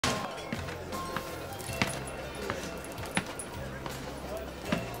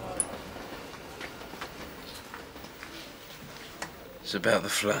It's about the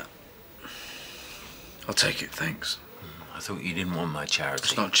flat. I'll take it, thanks. I thought you didn't want my charity.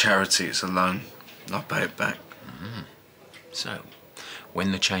 It's not charity, it's a loan. I'll pay it back. So,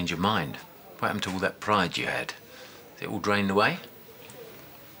 when the change of mind? What happened to all that pride you had? Is it all drained away?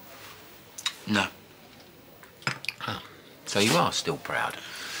 No. Oh, so you are still proud?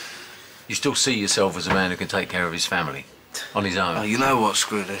 You still see yourself as a man who can take care of his family? On his own? Oh, you know what?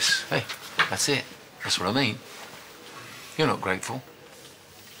 Screw this. Hey, that's it. That's what I mean. You're not grateful.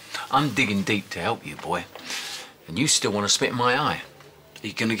 I'm digging deep to help you, boy. And you still want to spit in my eye. Are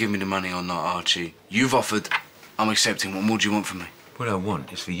you gonna give me the money or not, Archie? You've offered. I'm accepting. What more do you want from me? What I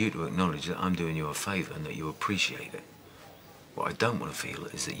want is for you to acknowledge that I'm doing you a favour and that you appreciate it. What I don't want to feel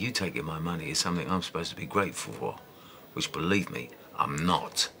is that you taking my money is something I'm supposed to be grateful for, which, believe me, I'm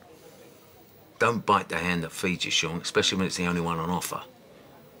not. Don't bite the hand that feeds you, Sean, especially when it's the only one on offer.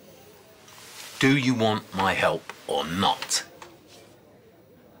 Do you want my help or not?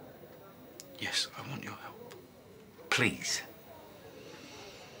 Yes, I want your help. Please.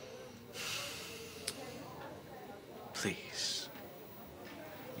 Please.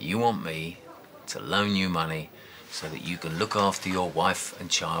 You want me to loan you money so that you can look after your wife and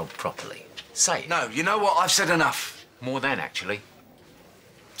child properly. Say it. No, you know what? I've said enough. More than, actually.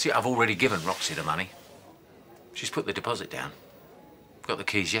 See, I've already given Roxy the money. She's put the deposit down. Got the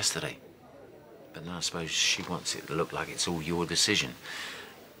keys yesterday. But now I suppose she wants it to look like it's all your decision.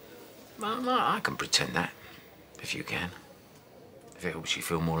 Well, I can pretend that, if you can. If it helps you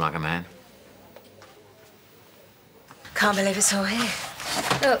feel more like a man. Can't believe it's all here.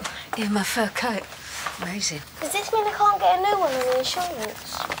 Look, even my fur coat. Amazing. Does this mean I can't get a new one on the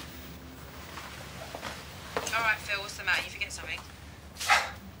insurance? All right, Phil, what's the matter? You forget something?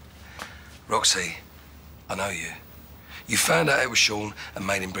 Roxy, I know you. You found out it was Sean and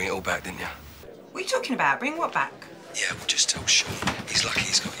made him bring it all back, didn't you? What are you talking about? Bring what back? Yeah, well, just tell Sean. He's lucky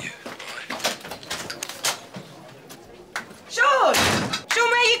he's got you.